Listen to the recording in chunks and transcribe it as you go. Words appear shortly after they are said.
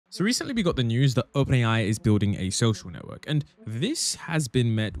So recently we got the news that OpenAI is building a social network, and this has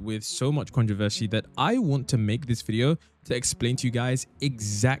been met with so much controversy that I want to make this video to explain to you guys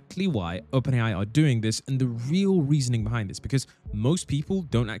exactly why OpenAI are doing this and the real reasoning behind this, because most people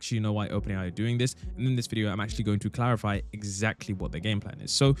don't actually know why OpenAI are doing this. And in this video, I'm actually going to clarify exactly what their game plan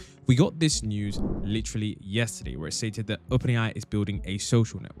is. So we got this news literally yesterday where it stated that OpenAI is building a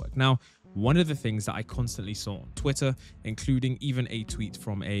social network. Now, one of the things that I constantly saw on Twitter, including even a tweet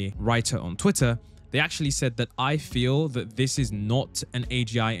from a writer on Twitter, they actually said that I feel that this is not an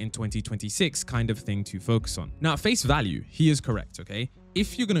AGI in 2026 kind of thing to focus on. Now, at face value, he is correct, okay?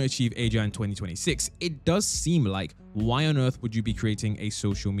 If you're going to achieve AGI in 2026, it does seem like why on earth would you be creating a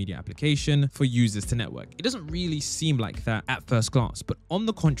social media application for users to network? It doesn't really seem like that at first glance, but on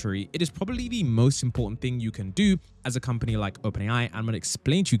the contrary, it is probably the most important thing you can do as a company like OpenAI. And I'm going to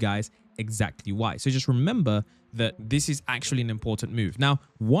explain to you guys exactly why. So just remember that this is actually an important move. Now,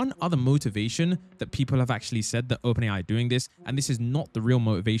 one other motivation that people have actually said that OpenAI are doing this, and this is not the real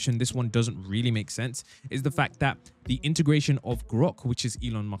motivation, this one doesn't really make sense, is the fact that the integration of Grok, which is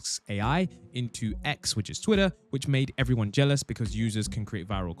Elon Musk's AI, into X, which is Twitter, which made everyone jealous because users can create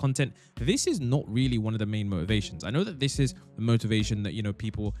viral content. This is not really one of the main motivations. I know that this is the motivation that,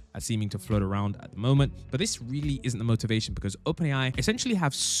 people are seeming to float around at the moment, but this really isn't the motivation because OpenAI essentially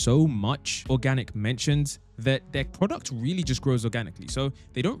have so much organic mentions that their product really just grows organically. So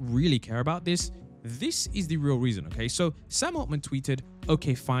they don't really care about this. This is the real reason, okay? So Sam Altman tweeted,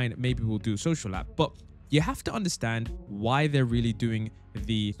 okay, fine, maybe we'll do a social app, but you have to understand why they're really doing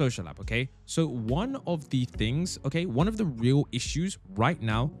the social app, okay? So one of the things, okay, one of the real issues right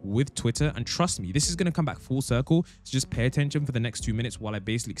now with Twitter, and trust me, this is gonna come back full circle, so just pay attention for the next 2 minutes while I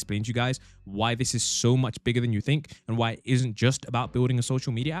basically explain to you guys why this is so much bigger than you think and why it isn't just about building a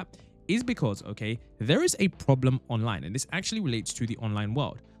social media app, is because, okay, there is a problem online, and this actually relates to the online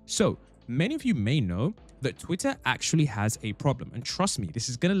world. So many of you may know that Twitter actually has a problem. And trust me, this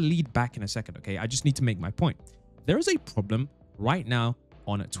is going to lead back in a second, okay? I just need to make my point. There is a problem right now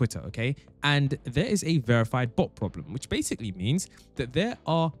on Twitter, okay? And there is a verified bot problem, which basically means that there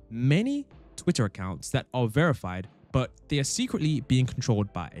are many Twitter accounts that are verified, but they are secretly being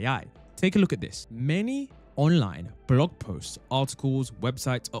controlled by AI. Take a look at this. Many online blog posts, articles,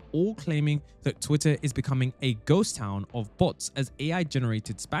 websites are all claiming that Twitter is becoming a ghost town of bots as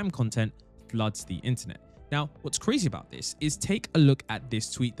AI-generated spam content floods the internet. Now, what's crazy about this is take a look at this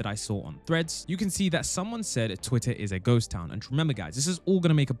tweet that I saw on Threads. You can see that someone said Twitter is a ghost town. And remember, guys, this is all going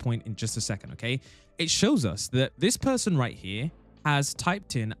to make a point in just a second, okay? It shows us that this person right here has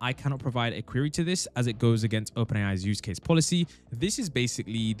typed in, I cannot provide a query to this as it goes against OpenAI's use case policy. This is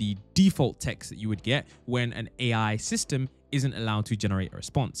basically the default text that you would get when an AI system isn't allowed to generate a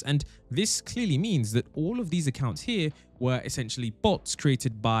response. And this clearly means that all of these accounts here were essentially bots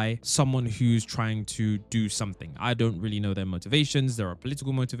created by someone who's trying to do something. I don't really know their motivations. There are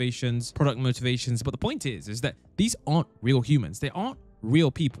political motivations, product motivations, but the point is that these aren't real humans. They aren't real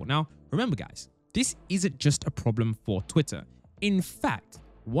people. Now, remember guys, this isn't just a problem for Twitter. In fact,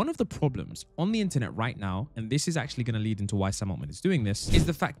 one of the problems on the internet right now, and this is actually going to lead into why Sam Altman is doing this, is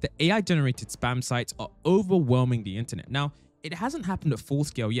the fact that AI-generated spam sites are overwhelming the internet. Now, it hasn't happened at full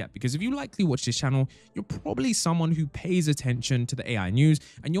scale yet, because if you likely watch this channel, you're probably someone who pays attention to the AI news,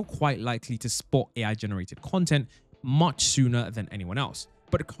 and you're quite likely to spot AI-generated content much sooner than anyone else.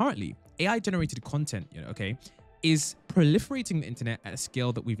 But currently, AI-generated content, okay, is proliferating the internet at a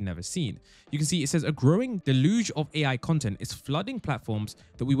scale that we've never seen. You can see it says a growing deluge of AI content is flooding platforms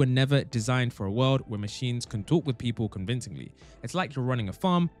that we were never designed for a world where machines can talk with people convincingly. It's like you're running a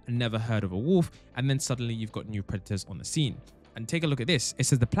farm and never heard of a wolf, and then suddenly you've got new predators on the scene. And take a look at this. It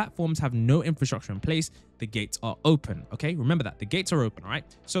says the platforms have no infrastructure in place. The gates are open. Okay, remember that. The gates are open, all right?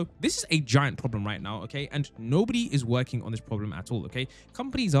 So this is a giant problem right now, okay? And nobody is working on this problem at all, okay?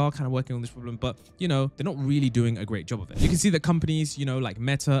 Companies are kind of working on this problem, but, they're not really doing a great job of it. You can see that companies, like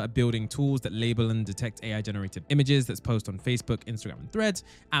Meta are building tools that label and detect AI-generated images that's posted on Facebook, Instagram, and Threads.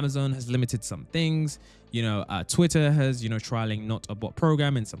 Amazon has limited some things. Twitter has, trialing not a bot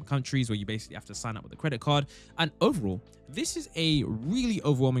program in some countries where you basically have to sign up with a credit card. And overall, this is a really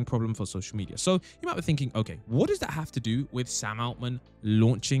overwhelming problem for social media. So you might be thinking, okay, what does that have to do with Sam Altman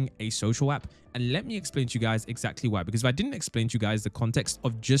launching a social app? And let me explain to you guys exactly why, because if I didn't explain to you guys the context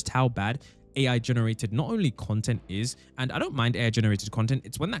of just how bad AI generated not only content is, and I don't mind AI generated content,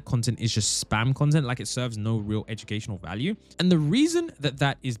 it's when that content is just spam content, like it serves no real educational value. And the reason that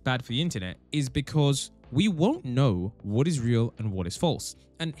that is bad for the internet is because we won't know what is real and what is false.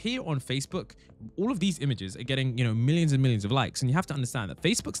 And here on Facebook, all of these images are getting, millions and millions of likes. And you have to understand that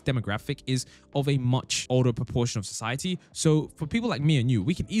Facebook's demographic is of a much older proportion of society. So for people like me and you,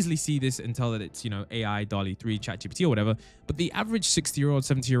 we can easily see this and tell that it's, AI, DALL-E 3, ChatGPT or whatever. But the average 60-year-old,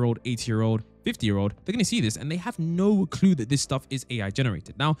 70-year-old, 80-year-old, 50-year-old, they're going to see this and they have no clue that this stuff is AI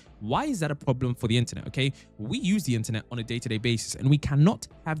generated. Now, why is that a problem for the internet? Okay, we use the internet on a day-to-day basis and we cannot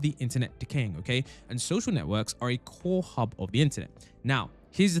have the internet decaying. Okay, and social networks are a core hub of the internet. Now,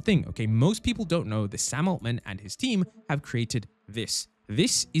 here's the thing. Okay, most people don't know that Sam Altman and his team have created this.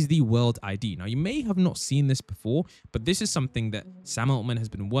 This is the World ID. Now, you may have not seen this before, but this is something that Sam Altman has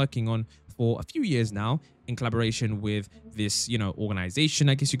been working on for a few years now in collaboration with this, organization,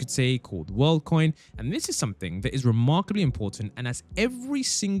 I guess you could say, called WorldCoin. And this is something that is remarkably important. And as every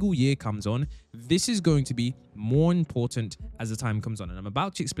single year comes on, this is going to be more important as the time comes on. And I'm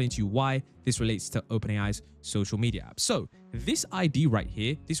about to explain to you why this relates to OpenAI's social media app. So this ID right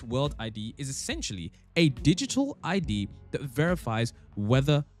here, this World ID, is essentially a digital ID that verifies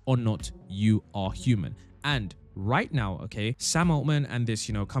whether or not you are human. And right now, okay, Sam Altman and this,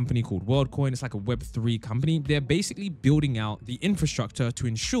 company called WorldCoin, it's like a Web3 company. They're basically building out the infrastructure to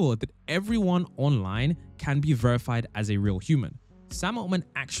ensure that everyone online can be verified as a real human. Sam Altman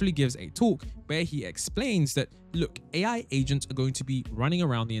actually gives a talk where he explains that, look, AI agents are going to be running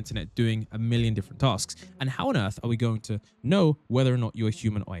around the internet doing a million different tasks. And how on earth are we going to know whether or not you're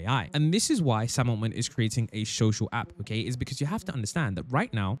human or AI? And this is why Sam Altman is creating a social app, okay? Is because you have to understand that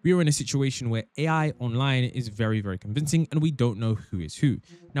right now we are in a situation where AI online is very, very convincing and we don't know who is who.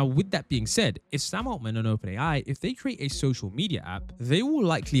 Now, with that being said, if Sam Altman and OpenAI, if they create a social media app, they will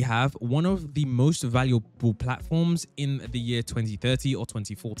likely have one of the most valuable platforms in the year 2030 or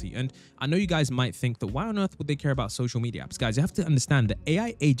 2040. And I know you guys might think that why on earth would they care about social media apps? Guys, you have to understand that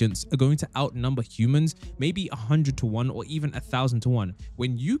AI agents are going to outnumber humans maybe 100 to 1 or even 1,000 to 1.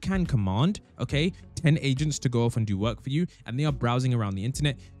 When you can command, okay, 10 agents to go off and do work for you and they are browsing around the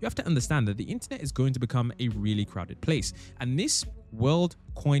internet, you have to understand that the internet is going to become a really crowded place. And this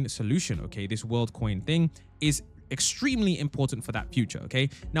WorldCoin solution, okay, this WorldCoin thing is extremely important for that future, okay?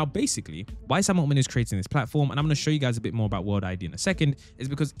 Now, basically, why Sam Altman is creating this platform, and I'm going to show you guys a bit more about World ID in a second, is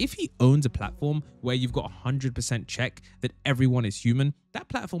because if he owns a platform where you've got 100% check that everyone is human, that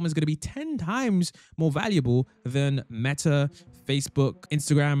platform is going to be 10 times more valuable than Meta, Facebook,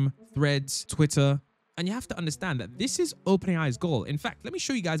 Instagram, Threads, Twitter. And you have to understand that this is OpenAI's goal. In fact, let me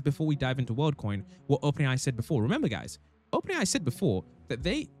show you guys before we dive into WorldCoin what OpenAI said before. Remember, guys, OpenAI said before that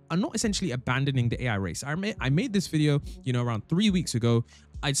they are not essentially abandoning the AI race. I made this video, around 3 weeks ago.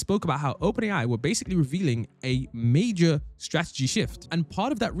 I spoke about how OpenAI were basically revealing a major strategy shift. And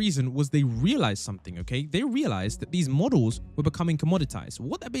part of that reason was they realized something, okay? They realized that these models were becoming commoditized.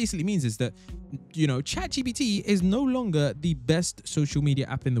 What that basically means is that, ChatGPT is no longer the best social media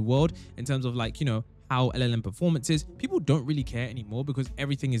app in the world in terms of how LLM performance is. People don't really care anymore because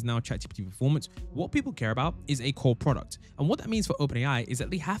everything is now ChatGPT performance. What people care about is a core product. And what that means for OpenAI is that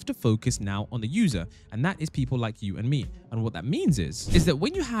they have to focus now on the user. And that is people like you and me. And what that means is that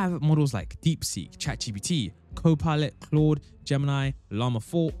when you have models like DeepSeek, ChatGPT, Copilot, Claude, Gemini, Llama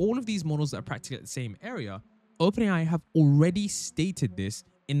 4, all of these models that are practically at the same area, OpenAI have already stated this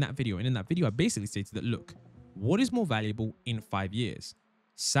in that video. And in that video, I basically stated that, look, what is more valuable in 5 years?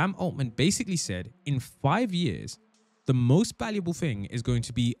 Sam Altman basically said in 5 years, the most valuable thing is going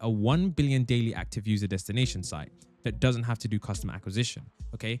to be a 1 billion daily active user destination site that doesn't have to do customer acquisition.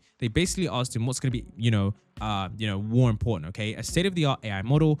 Okay. They basically asked him what's going to be, more important. Okay. A state-of-the-art AI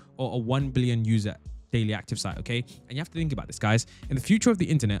model or a 1 billion user daily active site, okay? And you have to think about this, guys. In the future of the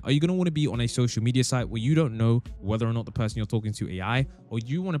internet, are you going to want to be on a social media site where you don't know whether or not the person you're talking to AI, or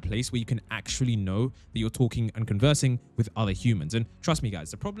you want a place where you can actually know that you're talking and conversing with other humans? And trust me, guys,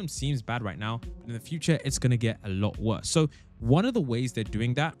 the problem seems bad right now, but in the future, it's going to get a lot worse. So one of the ways they're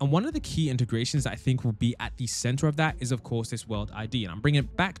doing that, and one of the key integrations that I think will be at the center of that is, of course, this World ID. And I'm bringing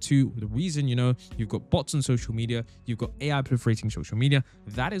it back to the reason, you've got bots on social media, you've got AI proliferating social media.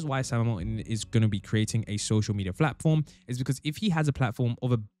 That is why Sam Altman is going to be creating a social media platform, is because if he has a platform of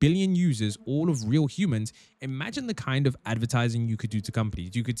 1 billion users, all of real humans, imagine the kind of advertising you could do to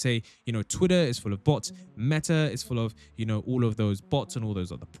companies. You could say, Twitter is full of bots, Meta is full of, all of those bots and all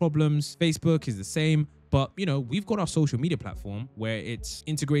those other problems. Facebook is the same. But, we've got our social media platform where it's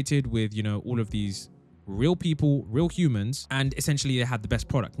integrated with, all of these real people, real humans, and essentially they had the best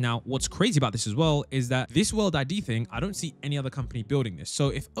product. Now, what's crazy about this as well is that this World ID thing, I don't see any other company building this. So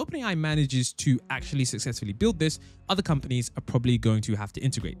if OpenAI manages to actually successfully build this, other companies are probably going to have to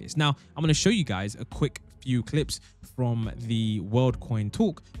integrate this. Now, I'm going to show you guys a quick few clips from the WorldCoin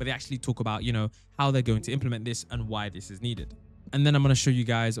talk where they actually talk about, how they're going to implement this and why this is needed. And then I'm going to show you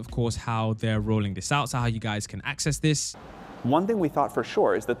guys, of course, how they're rolling this out, so how you guys can access this. One thing we thought for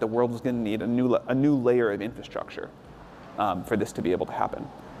sure is that the world was going to need a new layer of infrastructure for this to be able to happen.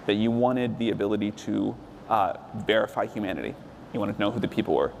 That you wanted the ability to verify humanity. You wanted to know who the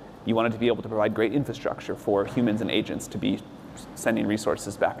people were. You wanted to be able to provide great infrastructure for humans and agents to be sending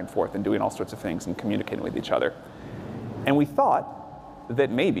resources back and forth and doing all sorts of things and communicating with each other. And we thought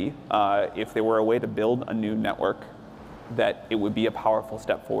that maybe if there were a way to build a new network, that it would be a powerful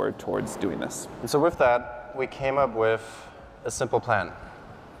step forward towards doing this. And so with that, we came up with a simple plan.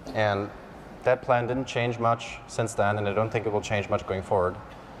 And that plan didn't change much since then, and I don't think it will change much going forward.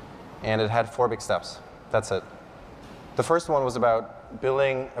 And it had 4 big steps. That's it. The first one was about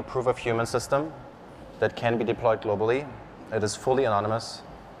building a proof of human system that can be deployed globally. It is fully anonymous.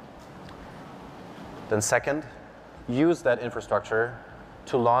 Then second, use that infrastructure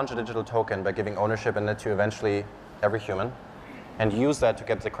to launch a digital token by giving ownership in it to eventually every human, and use that to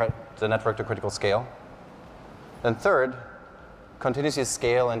get the network to critical scale. Then third, continuously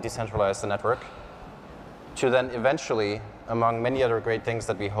scale and decentralize the network to then eventually, among many other great things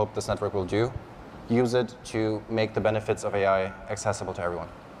that we hope this network will do, use it to make the benefits of AI accessible to everyone.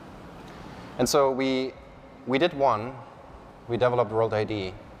 And so we did one. We developed World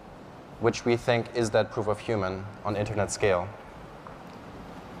ID, which we think is that proof of human on internet scale.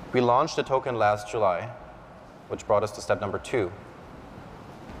 We launched the token last July, which brought us to step number 2.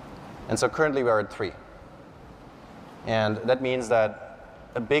 And so currently we are at 3. And that means that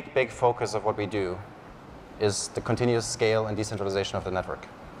a big focus of what we do is the continuous scale and decentralization of the network.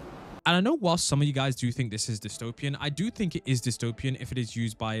 And I know while some of you guys do think this is dystopian, I do think it is dystopian if it is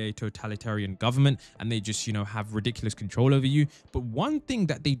used by a totalitarian government and they just, have ridiculous control over you. But one thing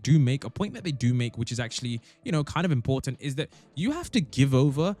that they do make, a point that they do make, which is actually, kind of important, is that you have to give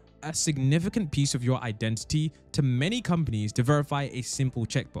over a significant piece of your identity to many companies to verify a simple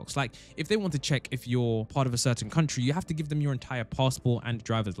checkbox. Like if they want to check if you're part of a certain country, you have to give them your entire passport and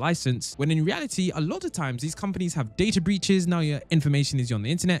driver's license. When in reality, a lot of times these companies have data breaches. Now your information is on the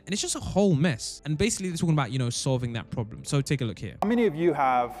internet and it's just a whole mess. And basically they're talking about, solving that problem. So take a look here. How many of you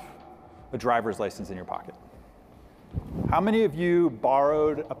have a driver's license in your pocket? How many of you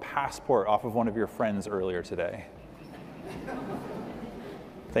borrowed a passport off of one of your friends earlier today?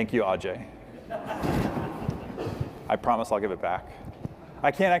 Thank you, Ajay. I promise I'll give it back.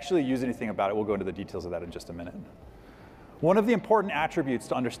 I can't actually use anything about it. We'll go into the details of that in just a minute. One of the important attributes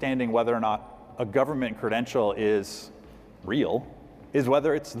to understanding whether or not a government credential is real is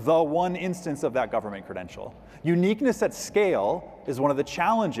whether it's the one instance of that government credential. Uniqueness at scale is one of the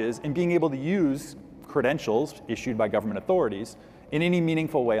challenges in being able to use credentials issued by government authorities in any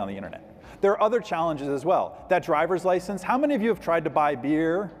meaningful way on the internet. There are other challenges as well. That driver's license, how many of you have tried to buy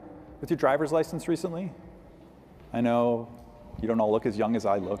beer with your driver's license recently? I know you don't all look as young as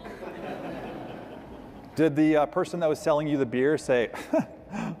I look. Did the person that was selling you the beer say,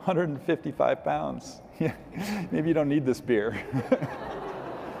 155 pounds? Yeah, maybe you don't need this beer.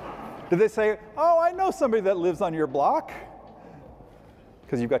 Did they say, oh, I know somebody that lives on your block?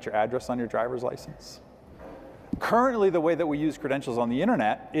 Because you've got your address on your driver's license. Currently, the way that we use credentials on the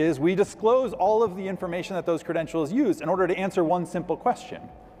internet is we disclose all of the information that those credentials use in order to answer one simple question.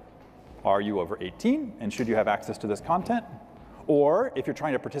 Are you over 18 and should you have access to this content? Or if you're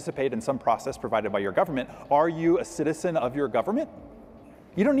trying to participate in some process provided by your government, are you a citizen of your government?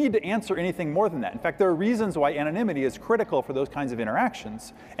 You don't need to answer anything more than that. In fact, there are reasons why anonymity is critical for those kinds of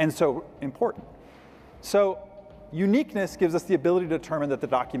interactions and so important. So uniqueness gives us the ability to determine that the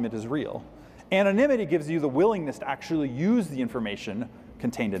document is real. Anonymity gives you the willingness to actually use the information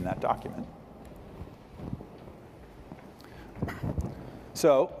contained in that document.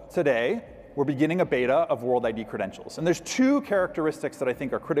 So today, we're beginning a beta of World ID credentials. And there's 2 characteristics that I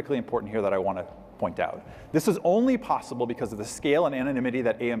think are critically important here that I want to point out. This is only possible because of the scale and anonymity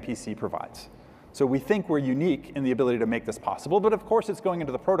that AMPC provides. So we think we're unique in the ability to make this possible, but of course it's going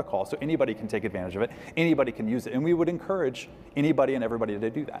into the protocol, so anybody can take advantage of it, anybody can use it, and we would encourage anybody and everybody to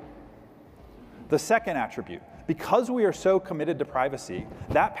do that. The second attribute, because we are so committed to privacy,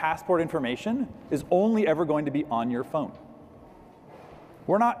 that passport information is only ever going to be on your phone.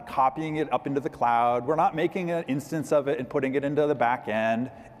 We're not copying it up into the cloud. We're not making an instance of it and putting it into the back end.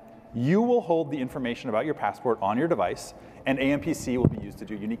 You will hold the information about your passport on your device, and AMPC will be used to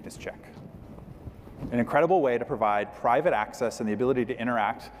do uniqueness check. An incredible way to provide private access and the ability to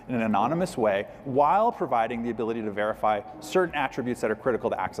interact in an anonymous way while providing the ability to verify certain attributes that are critical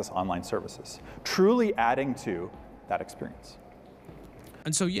to access online services, truly adding to that experience.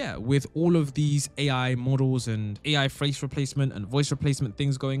 And so, yeah, with all of these AI models and AI face replacement and voice replacement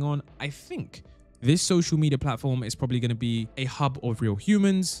things going on, I think This social media platform is probably going to be a hub of real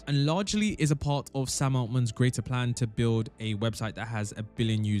humans and largely is a part of Sam Altman's greater plan to build a website that has 1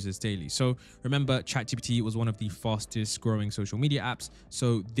 billion users daily. So remember, ChatGPT was one of the fastest growing social media apps.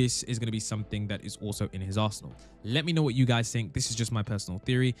 So this is going to be something that is also in his arsenal. Let me know what you guys think. This is just my personal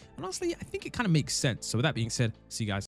theory. And honestly, I think it kind of makes sense. So with that being said, see you guys